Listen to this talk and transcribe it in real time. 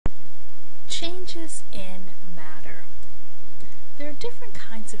Changes in matter. There are different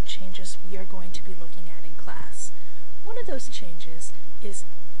kinds of changes we are going to be looking at in class. One of those changes is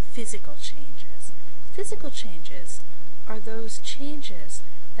physical changes. Physical changes are those changes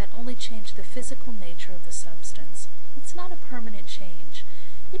that only change the physical nature of the substance. It's not a permanent change.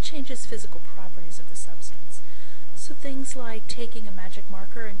 It changes physical properties of the substance. So things like taking a magic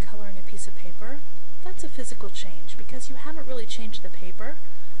marker and coloring a piece of paper, that's a physical change because you haven't really changed the paper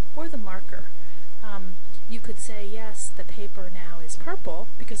or the marker. You could say, yes, the paper now is purple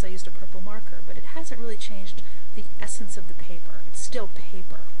because I used a purple marker, but it hasn't really changed the essence of the paper. It's still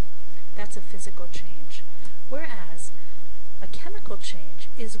paper. That's a physical change. Whereas a chemical change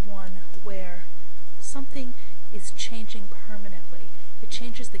is one where something is changing permanently. It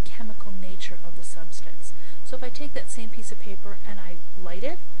changes the chemical nature of the substance. So if I take that same piece of paper and I light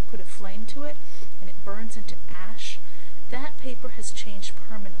it, put a flame to it, and it burns into ash, that paper has changed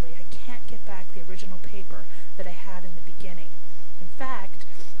permanently. I can't get back the original paper that I had in the beginning. In fact,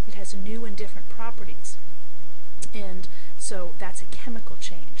 it has new and different properties. And so that's a chemical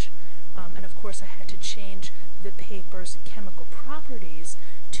change. And of course I had to change the paper's chemical properties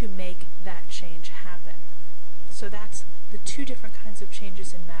to make that change happen. So that's the two different kinds of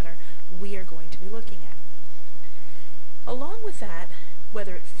changes in matter we are going to be looking at. Along with that,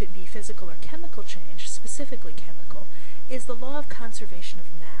 whether it be physical or chemical change, specifically chemical, is the law of conservation of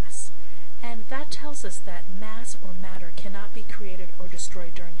mass. And that tells us that mass or matter cannot be created or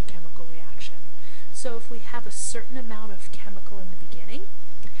destroyed during a chemical reaction. So if we have a certain amount of chemical in the beginning,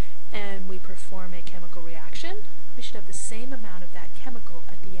 and we perform a chemical reaction, we should have the same amount of that chemical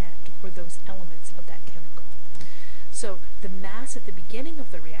at the end, or those elements of that chemical. So the mass at the beginning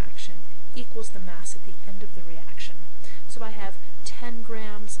of the reaction equals the mass at the end of the reaction. So I have 10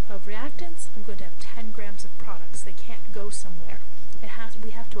 grams of reactants, I'm going to have 10 grams of products. They can't go somewhere.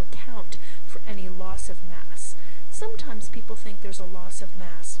 We have to account for any loss of mass. Sometimes people think there's a loss of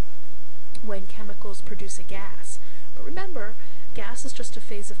mass when chemicals produce a gas. But remember, gas is just a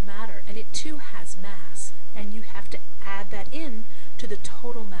phase of matter, and it too has mass, and you have to add that in to the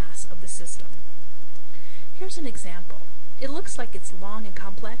total mass of the system. Here's an example. It looks like it's long and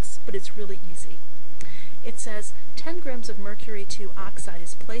complex, but it's really easy. It says 10 grams of mercury 2 oxide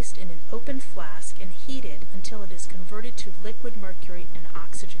is placed in an open flask and heated until it is converted to liquid mercury and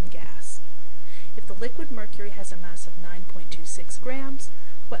oxygen gas. If the liquid mercury has a mass of 9.26 grams,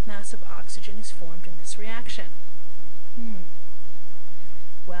 what mass of oxygen is formed in this reaction?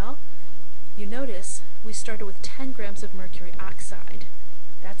 Well, you notice we started with 10 grams of mercury oxide.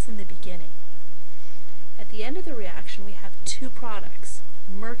 That's in the beginning. At the end of the reaction, we have two products,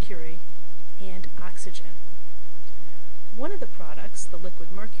 mercury and oxygen. One of the products, the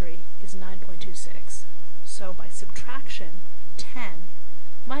liquid mercury, is 9.26. So by subtraction, 10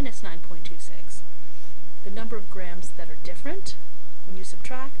 minus 9.26. The number of grams that are different when you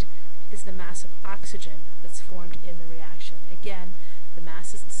subtract is the mass of oxygen that's formed in the reaction. Again, the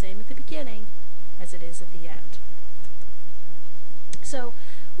mass is the same at the beginning as it is at the end. So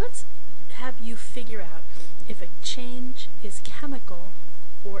let's have you figure out if a change is chemical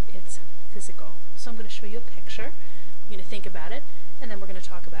or it's physical. So I'm going to show you a picture. You're going to think about it, and then we're going to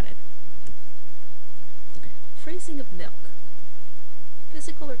talk about it. Freezing of milk.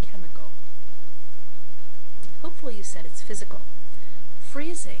 Physical or chemical? Hopefully you said it's physical.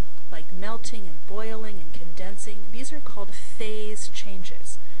 Freezing, like melting and boiling and condensing, these are called phase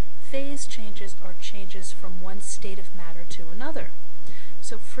changes. Phase changes are changes from one state of matter to another.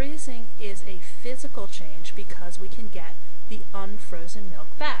 So freezing is a physical change because we can get the unfrozen milk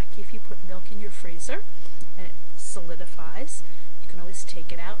back. If you put milk in your freezer and it solidifies, you can always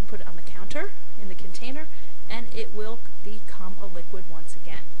take it out and put it on the counter in the container, and it will become a liquid once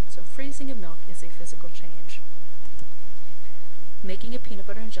again. So freezing of milk is a physical change. Making a peanut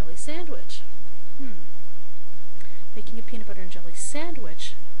butter and jelly sandwich. Making a peanut butter and jelly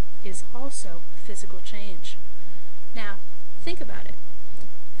sandwich is also a physical change. Now, think about it.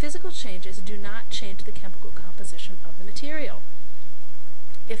 Physical changes do not change the chemical composition of the material.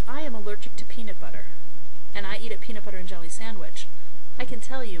 If I am allergic to peanut butter, and I eat a peanut butter and jelly sandwich, I can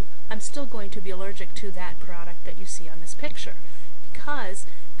tell you I'm still going to be allergic to that product that you see on this picture, because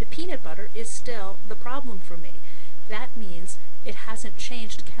the peanut butter is still the problem for me. That means it hasn't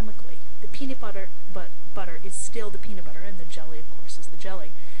changed chemically. The peanut butter is still the peanut butter, and the jelly, of course, is the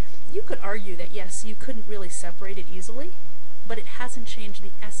jelly. You could argue that, yes, you couldn't really separate it easily, but it hasn't changed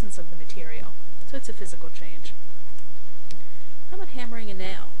the essence of the material. So it's a physical change. How about hammering a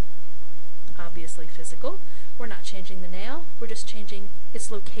nail? Obviously physical. We're not changing the nail, we're just changing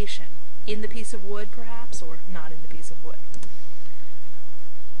its location. In the piece of wood, perhaps, or not in the piece of wood.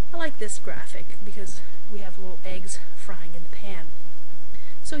 like this graphic because we have little eggs frying in the pan.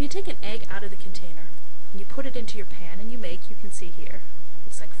 So you take an egg out of the container, and you put it into your pan, and you can see here,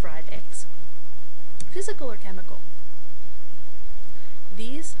 looks like fried eggs. Physical or chemical?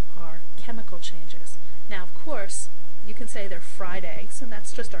 These are chemical changes. Now, of course, you can say they're fried eggs, and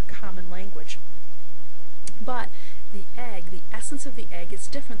that's just our common language. But the egg, the essence of the egg is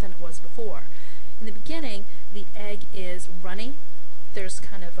different than it was before. In the beginning, the egg is runny. There's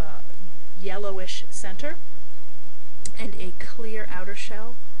kind of a yellowish center and a clear outer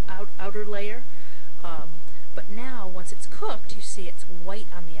shell, outer layer. But now, once it's cooked, you see it's white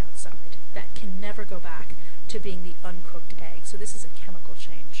on the outside. That can never go back to being the uncooked egg. So this is a chemical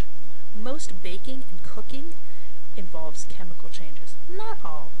change. Most baking and cooking involves chemical changes. Not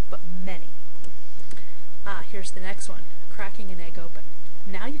all, but many. Here's the next one, cracking an egg open.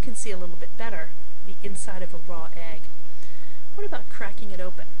 Now you can see a little bit better the inside of a raw egg. What about cracking it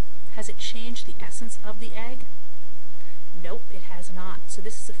open? Has it changed the essence of the egg? Nope, it has not. So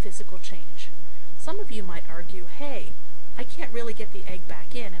this is a physical change. Some of you might argue, hey, I can't really get the egg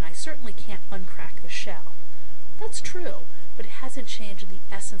back in, and I certainly can't uncrack the shell. That's true, but it hasn't changed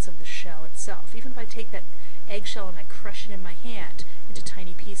the essence of the shell itself. Even if I take that eggshell and I crush it in my hand into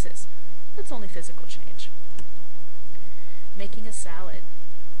tiny pieces, that's only physical change. Making a salad.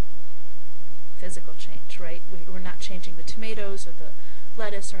 Physical change, right? We're not changing the tomatoes or the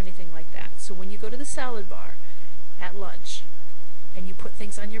lettuce or anything like that. So when you go to the salad bar at lunch and you put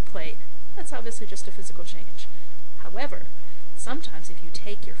things on your plate, that's obviously just a physical change. However, sometimes if you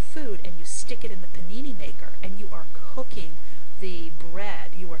take your food and you stick it in the panini maker and you are cooking the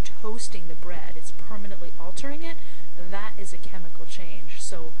bread, you are toasting the bread, it's permanently altering it, that is a chemical change.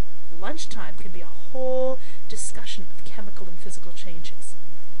 So lunchtime can be a whole discussion of chemical and physical changes.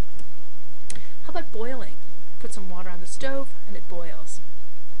 How about boiling? Put some water on the stove and it boils.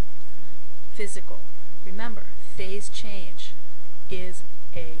 Physical. Remember, phase change is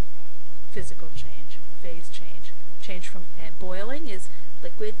a physical change. Phase change. Change from boiling is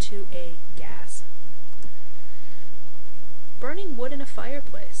liquid to a gas. Burning wood in a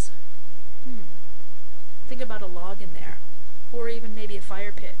fireplace. Think about a log in there, or even maybe a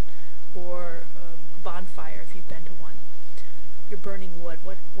fire pit, or a bonfire if you've been to one. You're burning wood.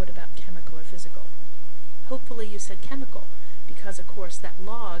 What about chemical or physical? Hopefully you said chemical, because of course that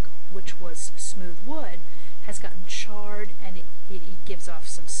log, which was smooth wood, has gotten charred and it gives off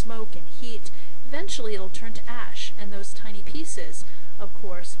some smoke and heat. Eventually it'll turn to ash, and those tiny pieces, of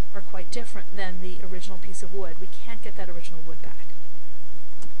course, are quite different than the original piece of wood. We can't get that original wood back.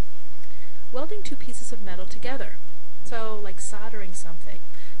 Welding two pieces of metal together. So like soldering something.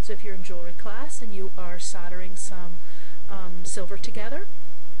 So if you're in jewelry class and you are soldering some silver together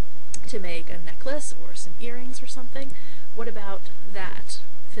to make a necklace or some earrings or something, what about that?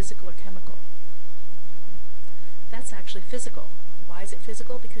 Physical or chemical? That's actually physical. Why is it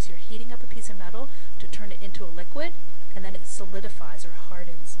physical? Because you're heating up a piece of metal to turn it into a liquid, and then it solidifies or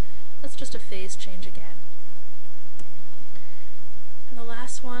hardens. That's just a phase change again. And the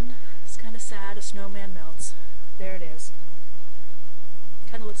last one is kind of sad. A snowman melts. There it is.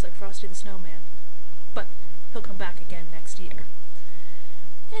 Kind of looks like Frosty the Snowman. But he'll come back again next year.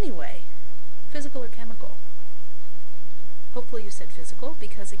 Anyway, physical or chemical? Hopefully you said physical,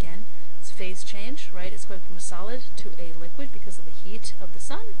 because again, it's phase change, right? It's going from a solid to a liquid because of the heat of the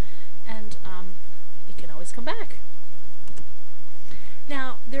sun, and it can always come back.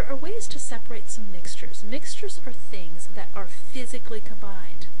 Now, there are ways to separate some mixtures. Mixtures are things that are physically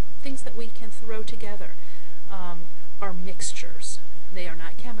combined. Things that we can throw together are mixtures. They are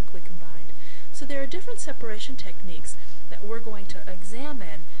not chemically combined. So there are different separation techniques that we're going to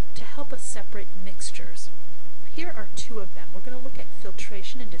examine to help us separate mixtures. Here are two of them. We're going to look at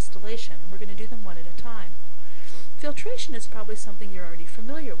filtration and distillation. We're going to do them one at a time. Filtration is probably something you're already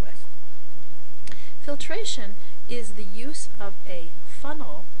familiar with. Filtration is the use of a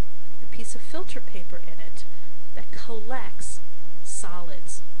funnel, a piece of filter paper in it, that collects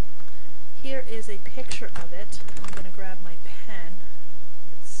solids. Here is a picture of it. I'm going to grab my pen.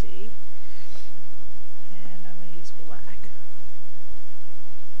 Let's see. And I'm going to use black.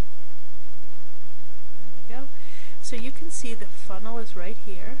 There we go. So you can see the funnel is right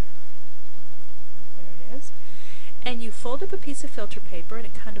here. There it is. And you fold up a piece of filter paper and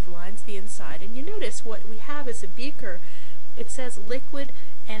it kind of lines the inside. And you notice what we have is a beaker. It says liquid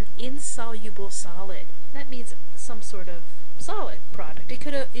and insoluble solid. That means some sort of solid product.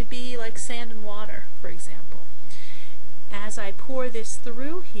 It'd be like sand and water, for example. As I pour this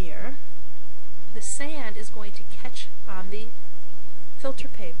through here, the sand is going to catch on the filter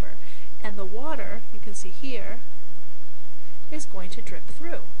paper, and the water, you can see here, is going to drip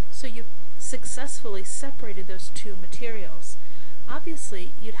through. So you successfully separated those two materials. Obviously,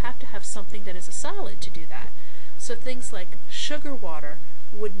 you'd have to have something that is a solid to do that. So things like sugar water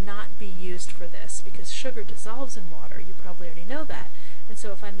would not be used for this because sugar dissolves in water. You probably already know that. And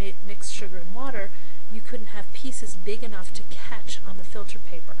so if I mixed sugar and water, you couldn't have pieces big enough to catch on the filter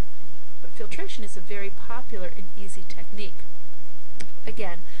paper. But filtration is a very popular and easy technique.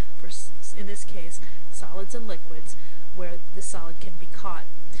 Again, in this case, solids and liquids where the solid can be caught.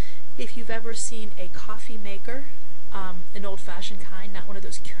 If you've ever seen a coffee maker, an old-fashioned kind, not one of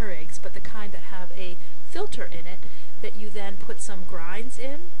those Keurigs, but the kind that have a filter in it that you then put some grinds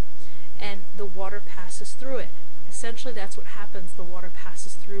in and the water passes through it. Essentially that's what happens. The water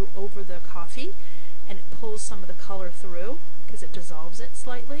passes through over the coffee and it pulls some of the color through because it dissolves it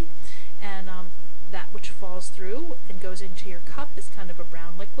slightly, and that which falls through and goes into your cup is kind of a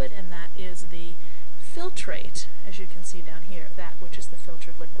brown liquid, and that is the filtrate, as you can see down here, that which is the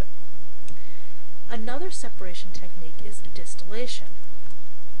filtered liquid. Another separation technique is distillation.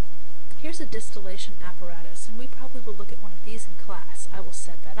 Here's a distillation apparatus, and we probably will look at one of these in class. I will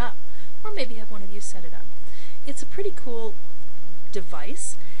set that up, or maybe have one of you set it up. It's a pretty cool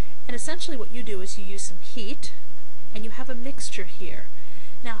device, and essentially what you do is you use some heat, and you have a mixture here.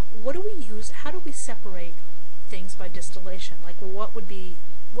 Now, what do we use? How do we separate things by distillation? Like, what would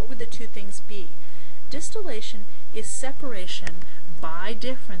the two things be? Distillation is separation by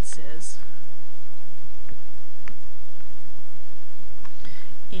differences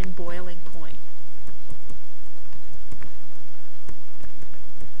in boiling point.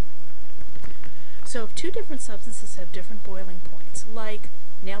 So if two different substances have different boiling points, like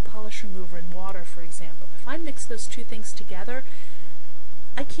nail polish remover and water, for example, if I mix those two things together,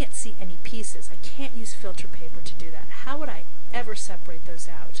 I can't see any pieces. I can't use filter paper to do that. How would I ever separate those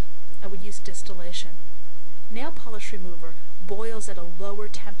out? I would use distillation. Nail polish remover boils at a lower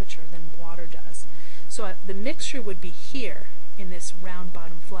temperature than water does. So the mixture would be here in this round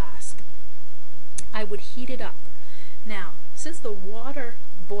bottom flask. I would heat it up. Now, since the water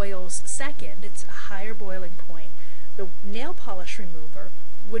boils second, it's a higher boiling point, the nail polish remover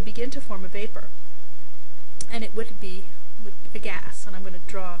would begin to form a vapor. And it would be a gas, and I'm going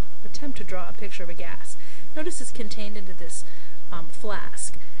to attempt to draw a picture of a gas. Notice it's contained into this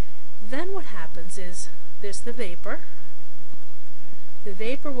flask. Then what happens is there's the vapor. The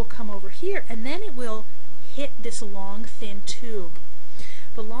vapor will come over here, and then it will hit this long, thin tube.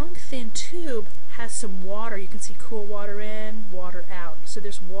 The long, thin tube has some water. You can see cool water in, water out. So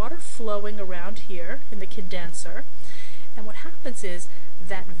there's water flowing around here in the condenser, and what happens is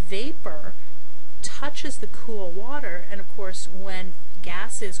that vapor touches the cool water, and of course when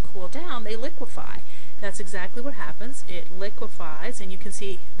gases cool down, they liquefy. That's exactly what happens. It liquefies, and you can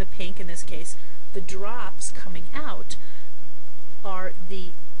see the pink in this case. The drops coming out are the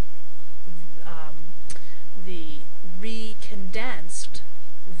recondensed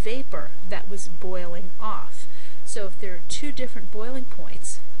vapor that was boiling off. So if there are two different boiling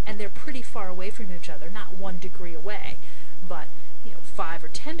points, and they're pretty far away from each other, not 1 degree away, but 5 or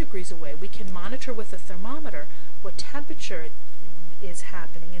 10 degrees away, we can monitor with a thermometer what temperature is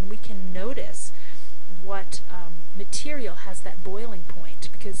happening, and we can notice what material has that boiling point,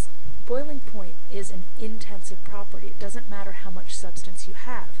 because boiling point is an intensive property. It doesn't matter how much substance you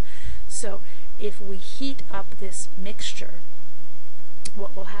have. So if we heat up this mixture,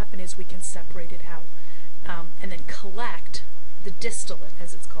 what will happen is we can separate it out and then collect the distillate,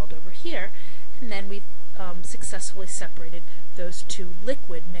 as it's called over here, and then we've successfully separated those two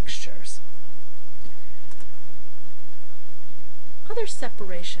liquid mixtures. Other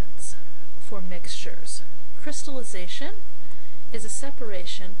separations for mixtures. Crystallization is a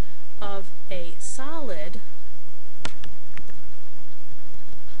separation of a solid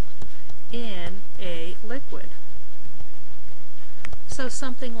in a liquid. So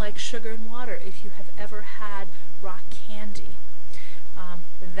something like sugar and water, if you have ever had rock candy,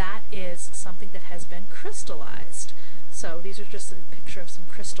 that is something that has been crystallized. So these are just a picture of some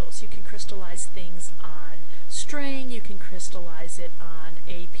crystals. You can crystallize things on string, you can crystallize it on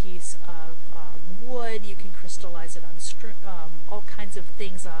a piece of wood, you can crystallize it on all kinds of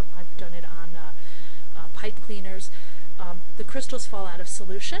things. I've done it on pipe cleaners. The crystals fall out of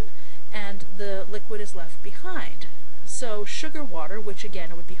solution and the liquid is left behind. So sugar water, which again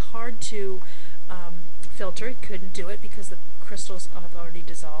it would be hard to filter, it couldn't do it because the crystals have already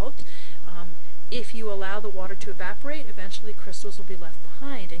dissolved. If you allow the water to evaporate, eventually crystals will be left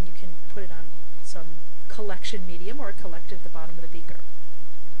behind, and you can put it on some collection medium or collect it at the bottom of the beaker.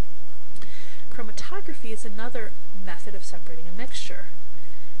 Chromatography is another method of separating a mixture.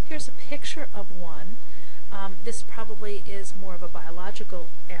 Here's a picture of one This probably is more of a biological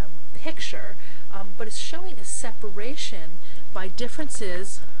picture, but it's showing a separation by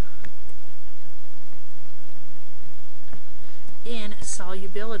differences in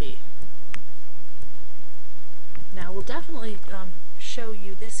solubility. Now, we'll definitely show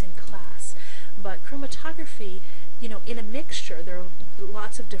you this in class, but chromatography, you know, in a mixture, there are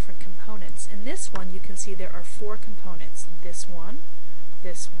lots of different components. In this one, you can see there are 4 components. This one,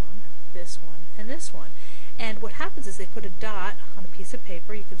 this one, this one, and this one. And what happens is they put a dot on a piece of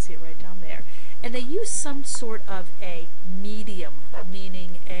paper, you can see it right down there, and they use some sort of a medium,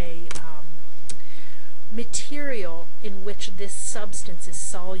 meaning a material in which this substance is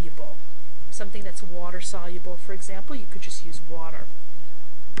soluble. Something that's water soluble, for example, you could just use water.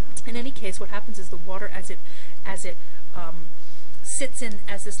 In any case, what happens is the water, as it sits in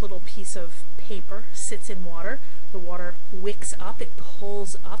as this little piece of paper, sits in water, the water wicks up, it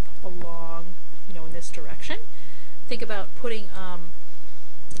pulls up along, you know, in this direction. Think about putting,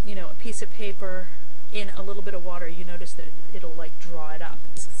 you know, a piece of paper in a little bit of water. You notice that it'll like draw it up.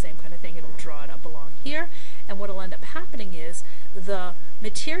 It's the same kind of thing. It'll draw it up along here, and what will end up happening is the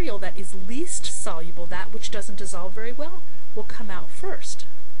material that is least soluble, that which doesn't dissolve very well, will come out first,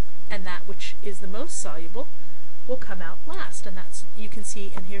 and that which is the most soluble will come out last. And that's, you can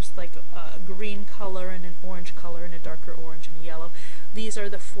see, and here's like a green color and an orange color and a darker orange and a yellow. These are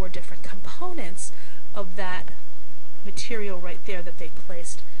the 4 different components of that material right there that they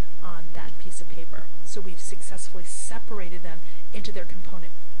placed on that piece of paper. So we've successfully separated them into their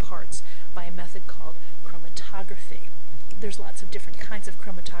component parts by a method called chromatography. There's lots of different kinds of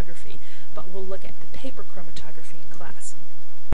chromatography.